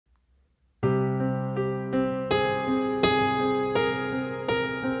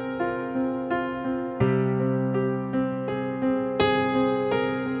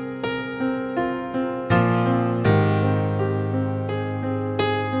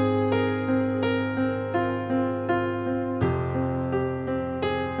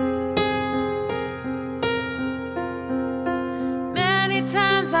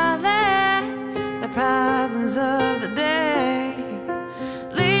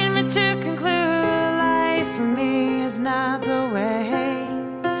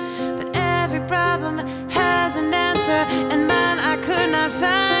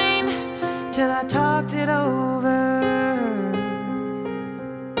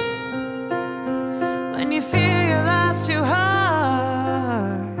When you feel your life's too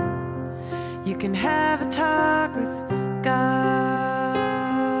hard, you can have a talk with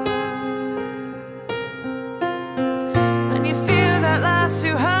God. When you feel that life's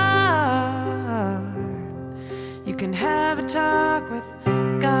too hard, you can have a talk with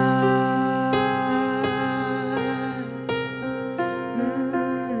God.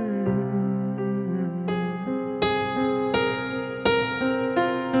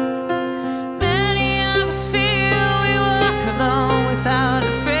 Without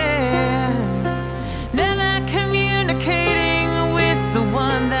a friend, never communicating with the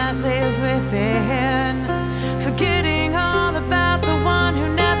one that lives within, forgetting all about the one who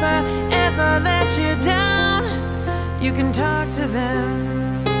never ever let you down. You can talk to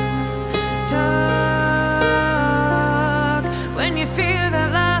them, talk when you feel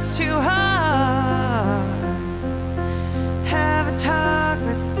that life's too hard. Have a talk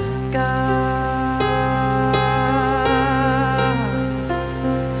with God.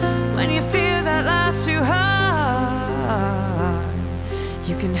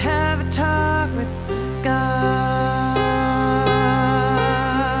 You can have a talk with God.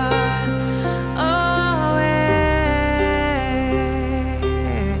 Always,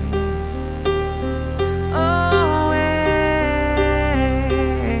 always.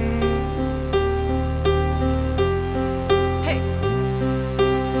 Hey.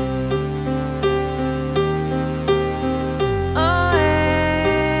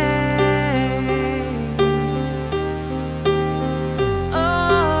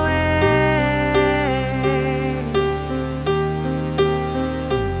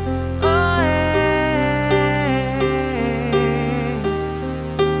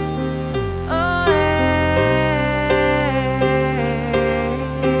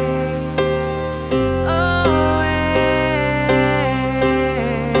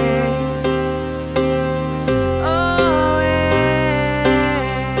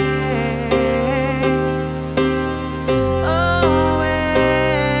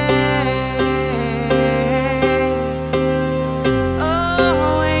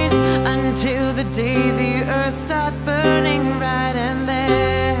 Day the earth starts burning right and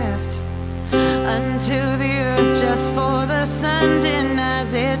left, until the earth just for the sun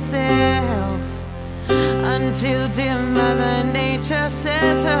denies itself, until dear Mother Nature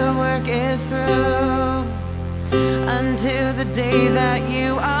says her work is through, until the day that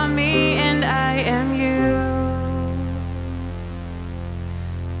you are me and I am you,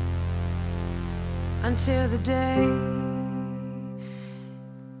 until the day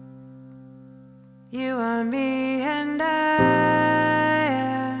you are me and I